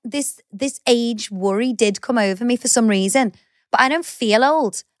 This age worry did come over me for some reason, but I don't feel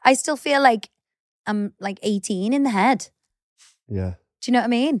old. I still feel like I'm like 18 in the head. Yeah. Do you know what I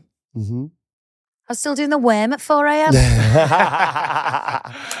mean? Mm-hmm. I was still doing the worm at 4 a.m.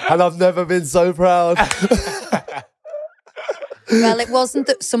 And I've never been so proud. Well, it wasn't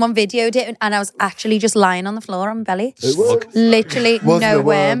that someone videoed it and I was actually just lying on the floor on my belly. It was. Literally no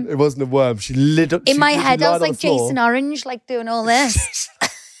worm. It wasn't a worm. She lit up. In my head, I was like Jason Orange, like doing all this.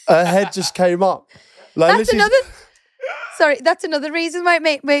 Her head just came up. Like, That's another reason why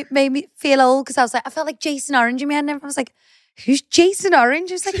it made me feel old, because I felt like Jason Orange in my head, and everyone was like, who's Jason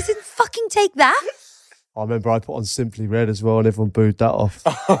Orange? I was like, he didn't fucking take that. I remember I put on Simply Red as well, and everyone booed that off.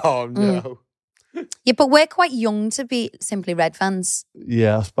 Oh, no. Yeah, but we're quite young to be Simply Red fans.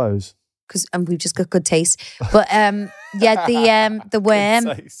 Yeah, I suppose. And we've just got good taste. But yeah, the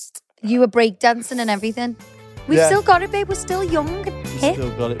worm, you were breakdancing and everything. We've still got it, babe. We're still young and hip.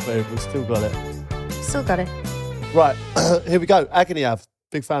 Still got it, babe. We've still got it. Still got it. Right, here we go. Agony Av.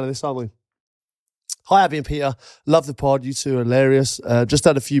 Big fan of this, aren't we? Hi, Abby and Peter. Love the pod. You two are hilarious. Just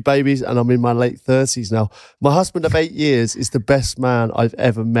had a few babies and I'm in my late 30s now. My husband of 8 years is the best man I've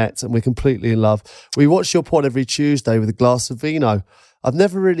ever met, and we're completely in love. We watch your pod every Tuesday with a glass of vino. I've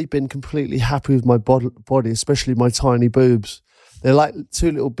never really been completely happy with my body, especially my tiny boobs. They're like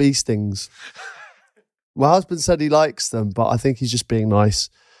two little bee stings. My husband said he likes them, but I think he's just being nice.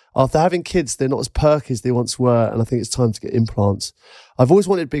 After having kids, they're not as perky as they once were, and I think it's time to get implants. I've always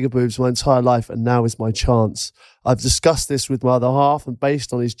wanted bigger boobs my entire life, and now is my chance. I've discussed this with my other half, and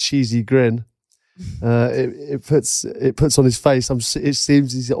based on his cheesy grin, it puts on his face, it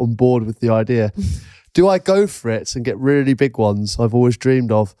seems he's on board with the idea. Do I go for it and get really big ones I've always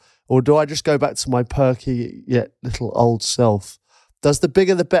dreamed of, or do I just go back to my perky yet little old self? Does the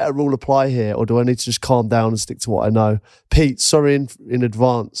bigger the better rule apply here, or do I need to just calm down and stick to what I know? Pete, sorry in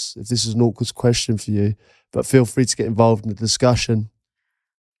advance if this is an awkward question for you, but feel free to get involved in the discussion.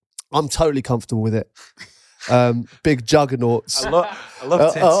 I'm totally comfortable with it. Big juggernauts. I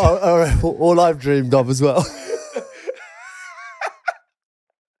love tits. All I've dreamed of as well.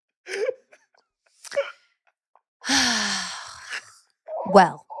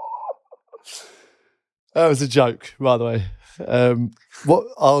 Well. That was a joke, by the way. I'm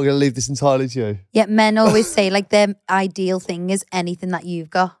going to leave this entirely to you. Yeah, men always say like their ideal thing is anything that you've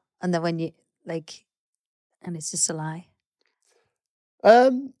got, and then when you like, and it's just a lie.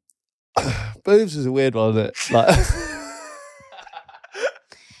 Boobs is a weird one, isn't it? Like,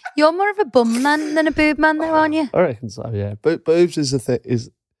 you're more of a bum man than a boob man, though, aren't you? I reckon so. Yeah, boobs is a thing.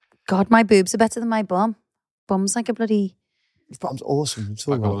 God, my boobs are better than my bum. Bum's like a bloody. Bum's awesome. Bag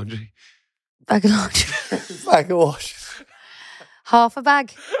of laundry. Bag of laundry. Bag of wash. Half a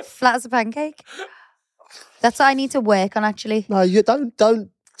bag, flat as a pancake. That's what I need to work on, actually. No, you don't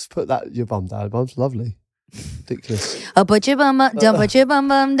put your bum down. Bum's lovely. Ridiculous. Oh, put your bum up, don't put your bum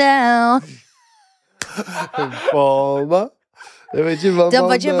down. Don't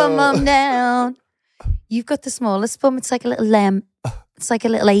put your bum down. You've got the smallest bum. It's like a little it's like a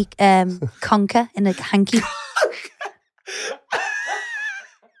little conker in a hanky.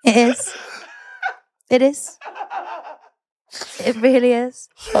 It is. It is. It really is.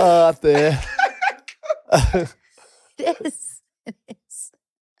 Oh, dear. It is. It is.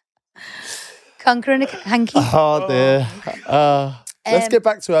 conquering a hanky. Oh dear. Let's get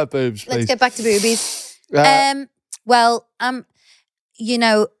back to our boobs, please. Let's get back to boobies. Uh, Well, you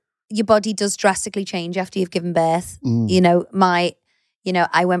know, your body does drastically change after you've given birth. You know,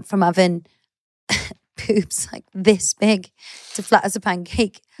 I went from having boobs like this big to flat as a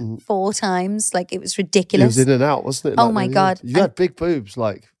pancake 4 times. Like, it was It ridiculous. was in and out, wasn't it? Oh Like, my really? God. You had big boobs,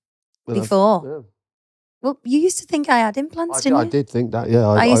 like Before. Well, you used to think I had implants, didn't you? I did think that. Yeah,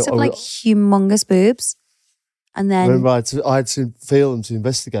 I used to have like humongous boobs. And then remember I had to feel them to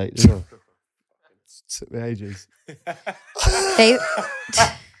investigate. Didn't I? It took me ages. they,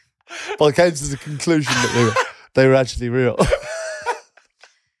 But I came to the conclusion that they were actually real. Yeah,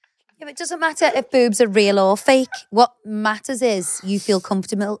 but it doesn't matter if boobs are real or fake. What matters is you feel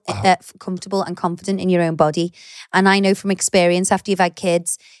comfortable and confident in your own body. And I know from experience, after you've had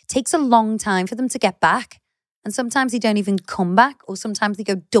kids, it takes a long time for them to get back. And sometimes they don't even come back, or sometimes they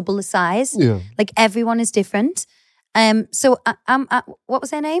go double the size. Yeah. Like, everyone is different. So what was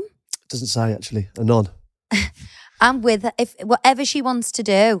her name? Doesn't say actually. Anon. I'm with her. If whatever she wants to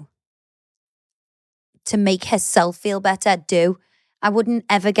do to make herself feel better, do. I wouldn't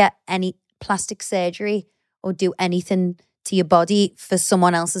ever get any plastic surgery or do anything to your body for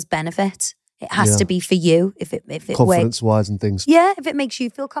someone else's benefit. It has to be for you. If it Confidence wise and things. Yeah, if it makes you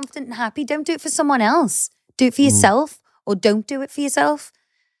feel confident and happy, don't do it for someone else. Do it for yourself, or don't do it for yourself.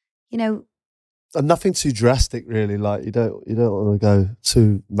 You know. And nothing too drastic, really. Like, you don't want to go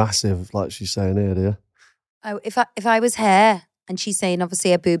too massive, like she's saying here, do you? Oh, if I was her, and she's saying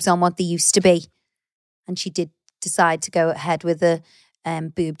obviously her boobs aren't what they used to be, and she did decide to go ahead with a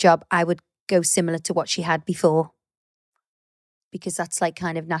boob job, I would go similar to what she had before, because that's like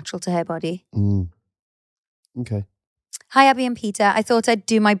kind of natural to her body. Okay. Hi, Abby and Peter. I thought I'd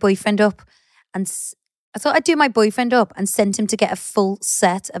do my boyfriend up and sent him to get a full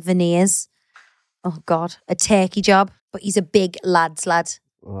set of veneers. Oh God, a turkey job. But he's a big lad's lad.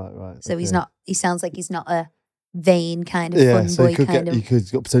 Right. So okay. he sounds like he's not a vain kind of fun so boy kind of. You could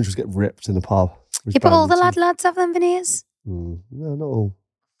got potential to get ripped in a pub. Yeah, but all the lads have them veneers. No, not all.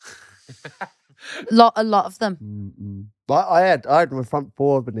 A lot of them. But I had my front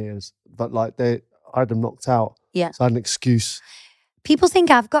 4 veneers, but like I had them knocked out. Yeah. So I had an excuse. People think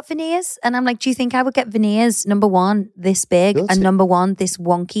I've got veneers, and I'm like, do you think I would get veneers, number 1, this big, Your and number 1, this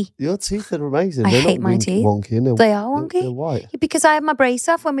wonky? Your teeth are amazing. I They're hate not my teeth. Wonky, and They are wonky. They're white. Yeah, because I had my brace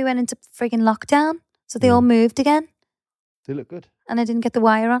off when we went into frigging lockdown, so they all moved again, They look good. and I didn't get the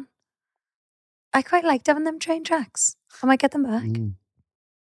wire on. I quite liked having them train tracks. I might get them back.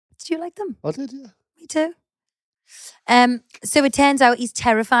 Did you like them? I did, yeah. Me too. So it turns out he's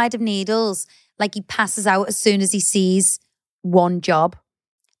terrified of needles. Like, he passes out as soon as he sees one job.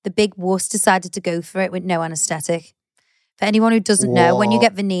 The big wuss decided to go for it with no anaesthetic. For anyone who doesn't know, when you What?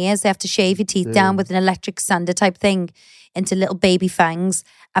 get veneers, they have to shave your teeth down with an electric sander type thing into little baby fangs.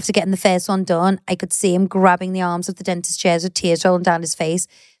 After getting the first one done, I could see him grabbing the arms of the dentist chairs with tears rolling down his face.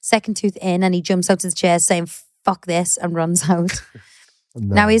 Second tooth in, and he jumps out of the chair saying, "Fuck this," and runs out.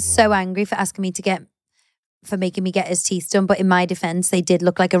 Now he's so angry for making me get his teeth done. But in my defense, they did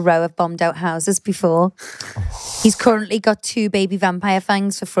look like a row of bombed out houses before. He's currently got 2 baby vampire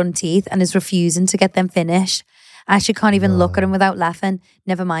fangs for front teeth and is refusing to get them finished. I actually can't even look at him without laughing.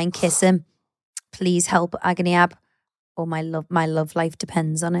 Never mind, kiss him. Please help, Agony Ab. Or my love life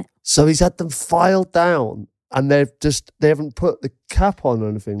depends on it. So he's had them filed down, and they haven't put the cap on or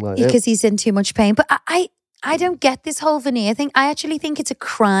anything like that. Because he's in too much pain. But I don't get this whole veneer thing. I actually think it's a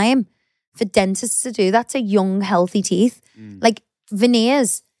crime for dentists to do that to young, healthy teeth. Like,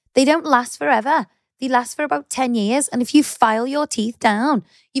 veneers, they don't last forever. They last for about 10 years. And if you file your teeth down,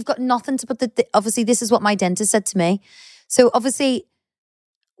 you've got nothing to put obviously, this is what my dentist said to me. So obviously,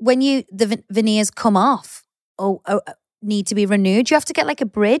 when the veneers come off or need to be renewed, you have to get like a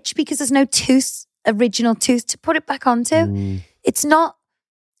bridge, because there's no original tooth to put it back onto. It's not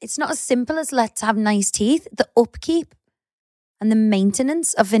as simple as let's have nice teeth. The upkeep and the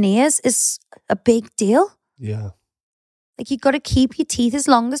maintenance of veneers is a big deal. Yeah. Like, you've got to keep your teeth as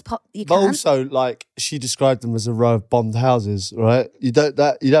long as you But can. also, like, she described them as a row of bombed houses, right? You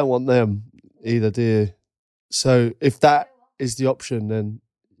don't want them either, do you? So if that is the option, then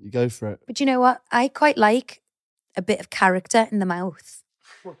you go for it. But you know what? I quite like a bit of character in the mouth.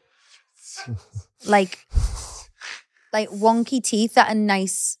 like wonky teeth that are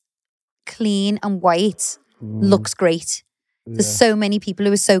nice, clean and white looks great. There's so many people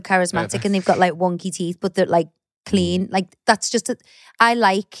who are so charismatic and they've got like wonky teeth, but they're like clean. Like, that's just I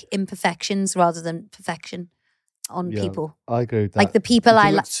like imperfections rather than perfection on Yeah, people. I agree with that. Like the people you I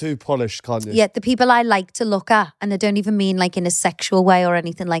can like. look too polished, can't you? Yeah, the people I like to look at, and I don't even mean like in a sexual way or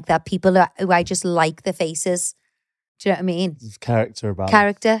anything like that. People who I just like the faces. Do you know what I mean? There's character about it.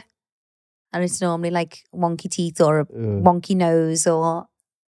 Character. And it's normally like wonky teeth or a wonky nose, or,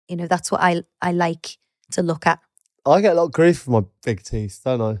 you know, that's what I like to look at. I get a lot of grief for my big teeth,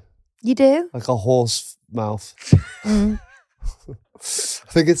 don't I? You do? Like a horse mouth. Mm.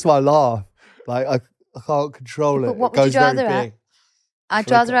 I think it's my laugh. Like I can't control But it. what It would goes you rather very have? big. I'd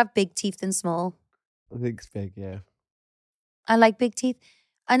Like rather a- have big teeth than small. I think it's big, yeah. I like big teeth.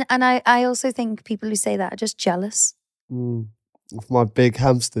 And I also think people who say that are just jealous. Of my big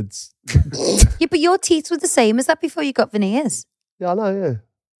hamsters. Yeah, but your teeth were the same as that before you got veneers. Yeah, I know, yeah.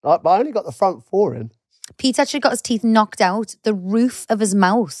 But I only got the front four in. Pete actually got his teeth knocked out. The roof of his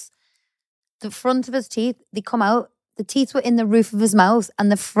mouth, the front of his teeth, they come out. The teeth were in the roof of his mouth, and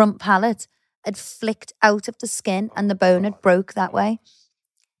the front palate had flicked out of the skin, and the bone had broke that way.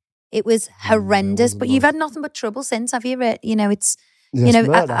 It was horrendous. wasn't But you've nice. had nothing but trouble since, have you? You know, it's Yeah, you it's know,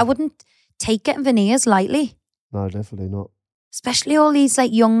 murder. I wouldn't take getting veneers lightly, No, definitely not. especially all these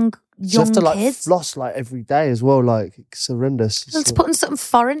like young You have to like kids. floss like every day as well. Like it's horrendous. It's putting something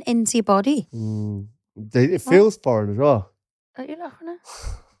foreign into your body. It feels foreign as well. Are you laughing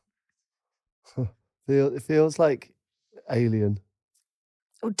at? It feels like alien.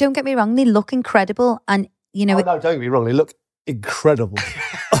 Oh, don't get me wrong, they look incredible, and you know, Oh, no, don't get me wrong. They look incredible.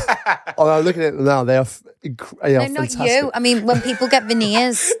 I'm looking at them now. They are, they are no, not fantastic. you. I mean, when people get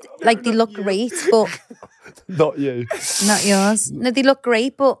veneers, like they look great, but Not you. not yours. No, they look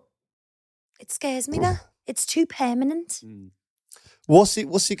great, but it scares me that it's too permanent. What's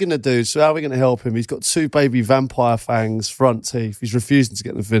he going to do? So how are we going to help him? He's got 2 baby vampire fangs, front teeth. He's refusing to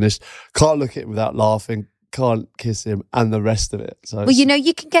get them finished. Can't look at him without laughing. Can't kiss him, and the rest of it. So Well, you know,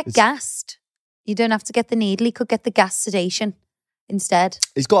 you can get it's- gassed. You don't have to get the needle. You could get the gas sedation instead.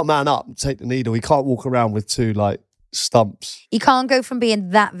 he's got to man up and take the needle. He can't walk around with 2 like stumps. You can't go from being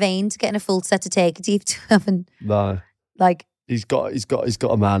that vain to getting a full set of take teeth to having No, like. he's got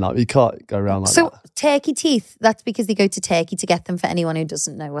to man up. He can't go around like So that. turkey teeth, that's because they go to Turkey to get them, for anyone who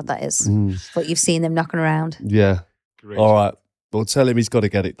doesn't know what that is. But you've seen them knocking around. Yeah. Great. All right. Well, tell him he's got to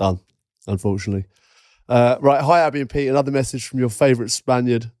get it done, unfortunately. Right. Hi, Abby and Pete. Another message from your favourite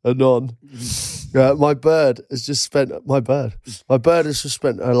Spaniard, Anon. My bird has just spent her life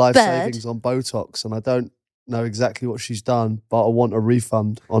Bird? savings on Botox, and I don't know exactly what she's done, but I want a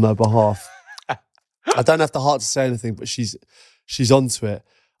refund on her behalf. I don't have the heart to say anything, but she's onto it.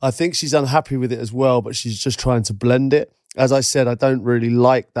 I think she's unhappy with it as well, but she's just trying to blend it. As I said, I don't really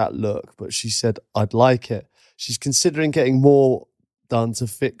like that look, but she said I'd like it. She's considering getting more done to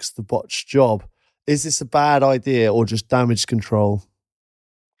fix the botched job. Is this a bad idea or just damage control?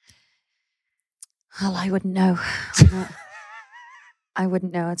 Well, I wouldn't know. I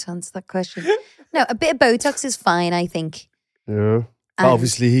wouldn't know how to answer that question. No, a bit of Botox is fine, I think. Yeah. But And-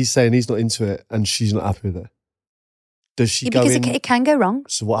 obviously, he's saying he's not into it and she's not happy with it. Does she Yeah, go because in? it can go wrong.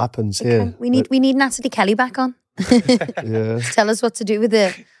 So what happens It here? can. We need Natalie Kelly back on. Yeah. Tell us what to do with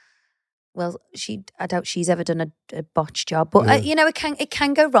it. Well, I doubt she's ever done a botched job, but Yeah. you know, it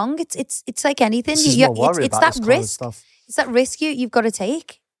can go wrong. It's like anything. This is You- my worry it's about that this kind of risk. stuff. It's that risk you've got to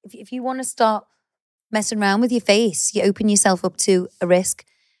take. If you want to start messing around with your face, you open yourself up to a risk.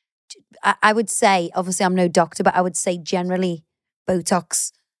 I would say, obviously, I'm no doctor, but I would say generally,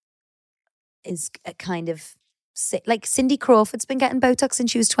 Botox is a kind of like Cindy Crawford's been getting Botox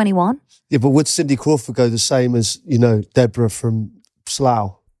since she was 21. Yeah, but would Cindy Crawford go the same as, Deborah from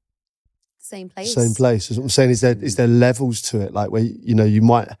Slough? Same place. Same place. That's what I'm saying. Is there levels to it? Like where, you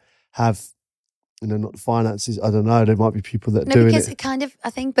might have, not the finances. I don't know. There might be people that are No, doing because it. it kind of, I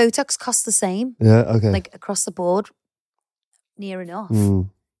think Botox costs the same, Yeah, okay. like across the board, near enough. Mm.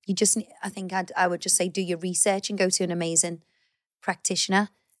 You just, I think I would just say do your research and go to an amazing practitioner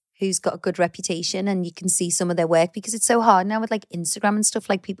who's got a good reputation, and you can see some of their work, because it's so hard now with like Instagram and stuff.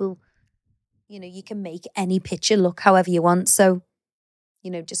 Like people, you can make any picture look however you want. So,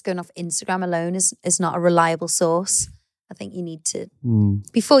 just going off Instagram alone is not a reliable source. I think you need to,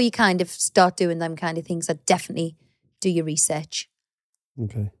 before you kind of start doing them kind of things, I'd definitely do your research.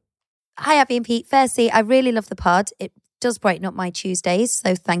 Okay. Hi, Abby and Pete. Firstly, I really love the pod. It does brighten up my Tuesdays,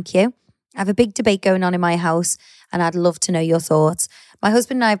 so thank you. I have a big debate going on in my house, and I'd love to know your thoughts. My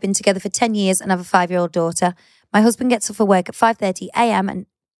husband and I have been together for 10 years and have a 5-year-old daughter. My husband gets up for work at 5:30 a.m. and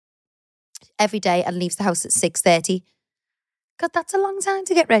every day and leaves the house at 6:30. God, that's a long time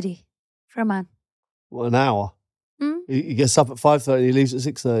to get ready for a man. What, an hour? Hmm? He gets up at 5:30 and he leaves at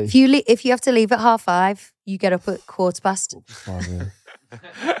 6:30. If you have to leave at 5:30, you get up at 5:15.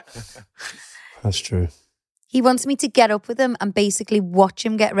 That's true. He wants me to get up with him and basically watch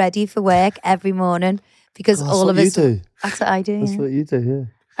him get ready for work every morning because That's all what of you us. do. That's what I do. That's Yeah. what you do, yeah.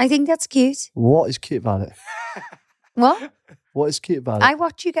 I think that's cute. What is cute about it? What? What is cute about it? I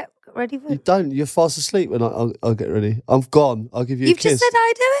watch you get ready for. You don't. You're fast asleep when I'll get ready. I'm gone. I'll give you You've a kiss. just said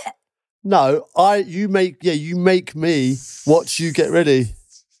I do it. No, you make me watch you get ready.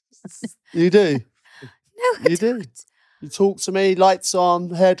 You do. No, You do. You talk to me, lights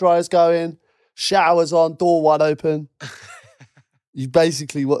on, hairdryer's going, showers on, door wide open. You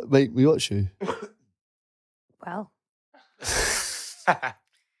basically make me watch you. Well,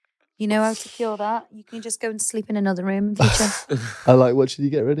 you know how to cure that. You can just go and sleep in another room in future. I like watching you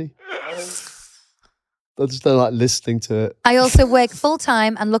get ready. I just don't like listening to it. I also work full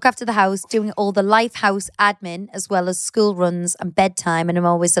time and look after the house, doing all the life house admin as well as school runs and bedtime. And I'm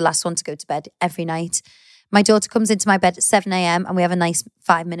always the last one to go to bed every night. My daughter comes into my bed at 7 a.m. and we have a nice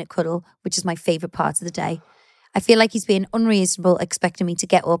 5-minute cuddle, which is my favourite part of the day. I feel like he's being unreasonable, expecting me to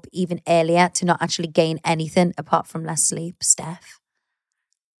get up even earlier to not actually gain anything apart from less sleep. Steph.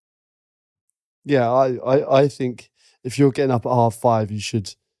 Yeah, I think if you're getting up at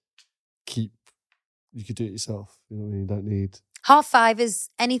 5:30, you could do it yourself. You know what I mean? You don't need 5:30 is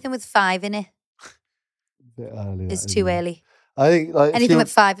anything with 5 in it a bit early. is too early. I think like Anything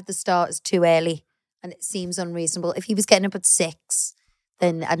with 5 at the start is too early and it seems unreasonable. If he was getting up at 6,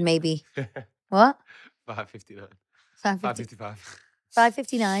 then I'd maybe... What? 5:59. 5:50. 5:55.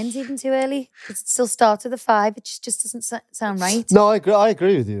 5:59 is even too early. It still starts with a 5. It just doesn't sound right. No, I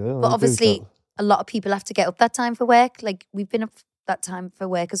agree with you. I agree But with obviously, that. a lot of people have to get up that time for work. Like we've been up that time for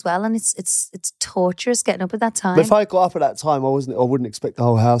work as well, and it's torturous getting up at that time. But if I got up at that time, I wouldn't expect the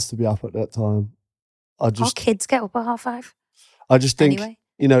whole house to be up at that time. Our kids get up at 5:30. I just think, Anyway.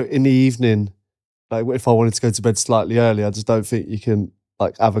 in the evening, like if I wanted to go to bed slightly early, I just don't think you can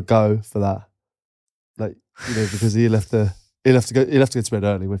like have a go for that. Like, because he'll have to go to bed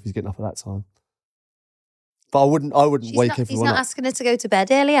early if he's getting up at that time. But I wouldn't wake everyone He's not up. asking her to go to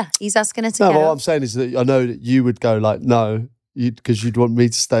bed earlier. He's asking her to No, get but what up. I'm saying is that I know that you would go like, no, because you'd want me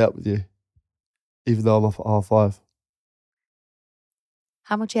to stay up with you, even though I'm up at 5:30.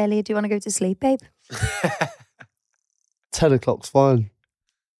 How much earlier do you want to go to sleep, babe? 10 o'clock's fine.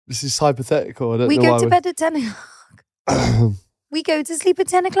 This is hypothetical. I don't We know go why to bed at 10 o'clock. We go to sleep at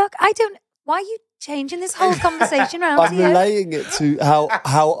 10 o'clock. Why are you changing this whole conversation around I'm to you? relating it to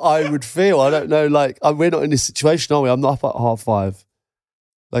how I would feel. I don't know, like, we're not in this situation, are we? I'm not up at 5:30.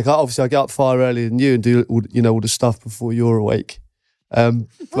 Like, obviously, I get up far earlier than you and do all the stuff before you're awake. Will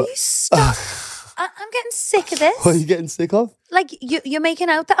you stop? I'm getting sick of this. What are you getting sick of? Like, you're making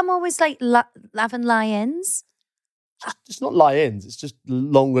out that I'm always like having lie-ins. It's not lie-ins. It's just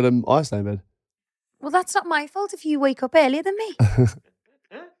longer than I stay in bed. Well, that's not my fault if you wake up earlier than me.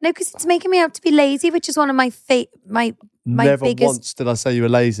 No, because it's making me out to be lazy, which is one of my my Never biggest once did I say you were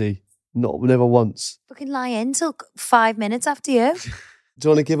lazy. Never once. fucking lie-in till 5 minutes after you. Do you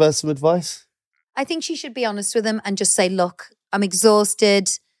want to give her some advice? I think she should be honest with him and just say, look, I'm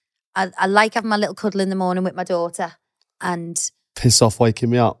exhausted. I like having my little cuddle in the morning with my daughter. And Piss off waking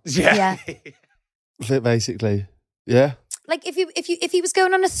me up, yeah. basically. Yeah? Like if he was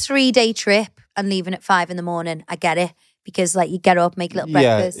going on a 3-day trip and leaving at 5 a.m, I get it. Because like you get up, make a little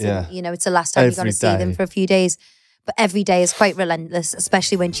Yeah, breakfast, yeah. and it's the last time you're going Every to see them day. for a few days. But every day is quite relentless,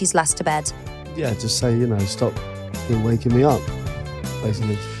 especially when she's last to bed. Yeah, just say, stop waking me up,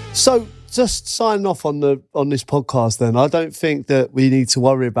 basically. So, just signing off on this podcast then. I don't think that we need to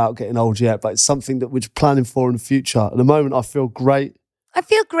worry about getting old yet, but it's something that we're planning for in the future. At the moment, I feel great. I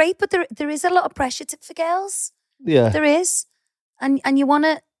feel great, but there is a lot of pressure for girls. Yeah. There is. And you want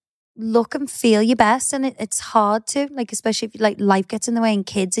to look and feel your best, and it's hard to, like, especially if like life gets in the way and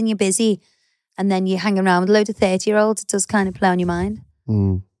kids and you're busy and then you hang around with a load of 30-year-olds. It does kind of play on your mind.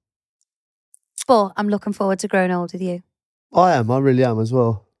 Mm. But I'm looking forward to growing old with you. I really am as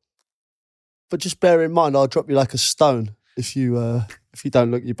well. But just bear in mind, I'll drop you like a stone if you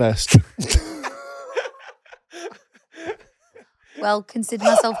don't look your best. Well, consider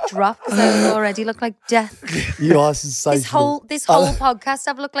myself dropped because I already look like death. You are sensational. This whole podcast,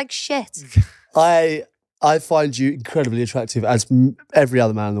 I've looked like shit. I find you incredibly attractive, as every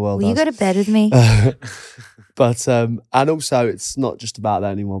other man in the world Will you does. go to bed with me? But and also, it's not just about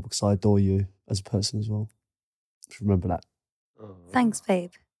that anymore, because I adore you as a person as well. Just remember that. Thanks,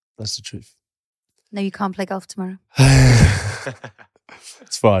 babe. That's the truth. No, you can't play golf tomorrow.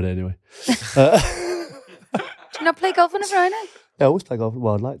 It's Friday anyway. Do you not play golf on a Friday? Yeah, I always play golf.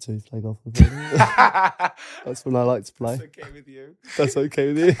 Well, I'd like to play golf. On Friday. That's when I like to play. It's okay with you. That's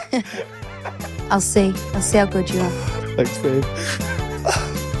okay with you. I'll see how good you are. Thanks, Steve.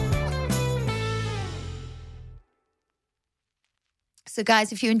 So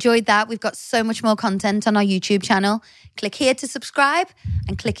guys, if you enjoyed that, we've got so much more content on our YouTube channel. Click here to subscribe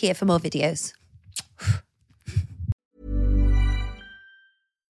and click here for more videos.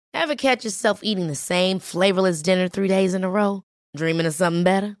 Ever catch yourself eating the same flavorless dinner 3 days in a row? Dreaming of something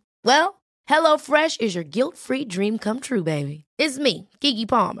better? Well, HelloFresh is your guilt-free dream come true, baby. It's me, Keke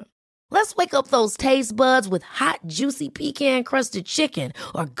Palmer. Let's wake up those taste buds with hot, juicy pecan-crusted chicken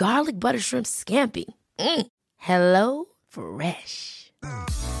or garlic butter shrimp scampi. Hello Fresh.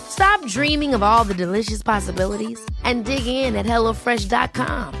 Stop dreaming of all the delicious possibilities and dig in at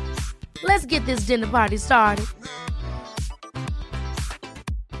HelloFresh.com. Let's get this dinner party started.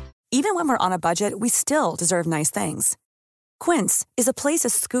 Even when we're on a budget, we still deserve nice things. Quince is a place to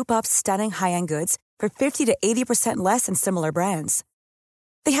scoop up stunning high-end goods for 50 to 80% less than similar brands.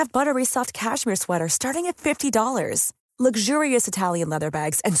 They have buttery soft cashmere sweaters starting at $50, luxurious Italian leather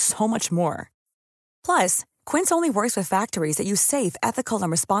bags, and so much more. Plus, Quince only works with factories that use safe, ethical, and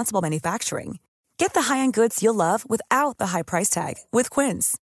responsible manufacturing. Get the high-end goods you'll love without the high price tag with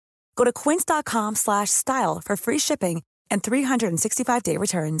Quince. Go to quince.com/style for free shipping and 365-day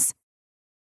returns.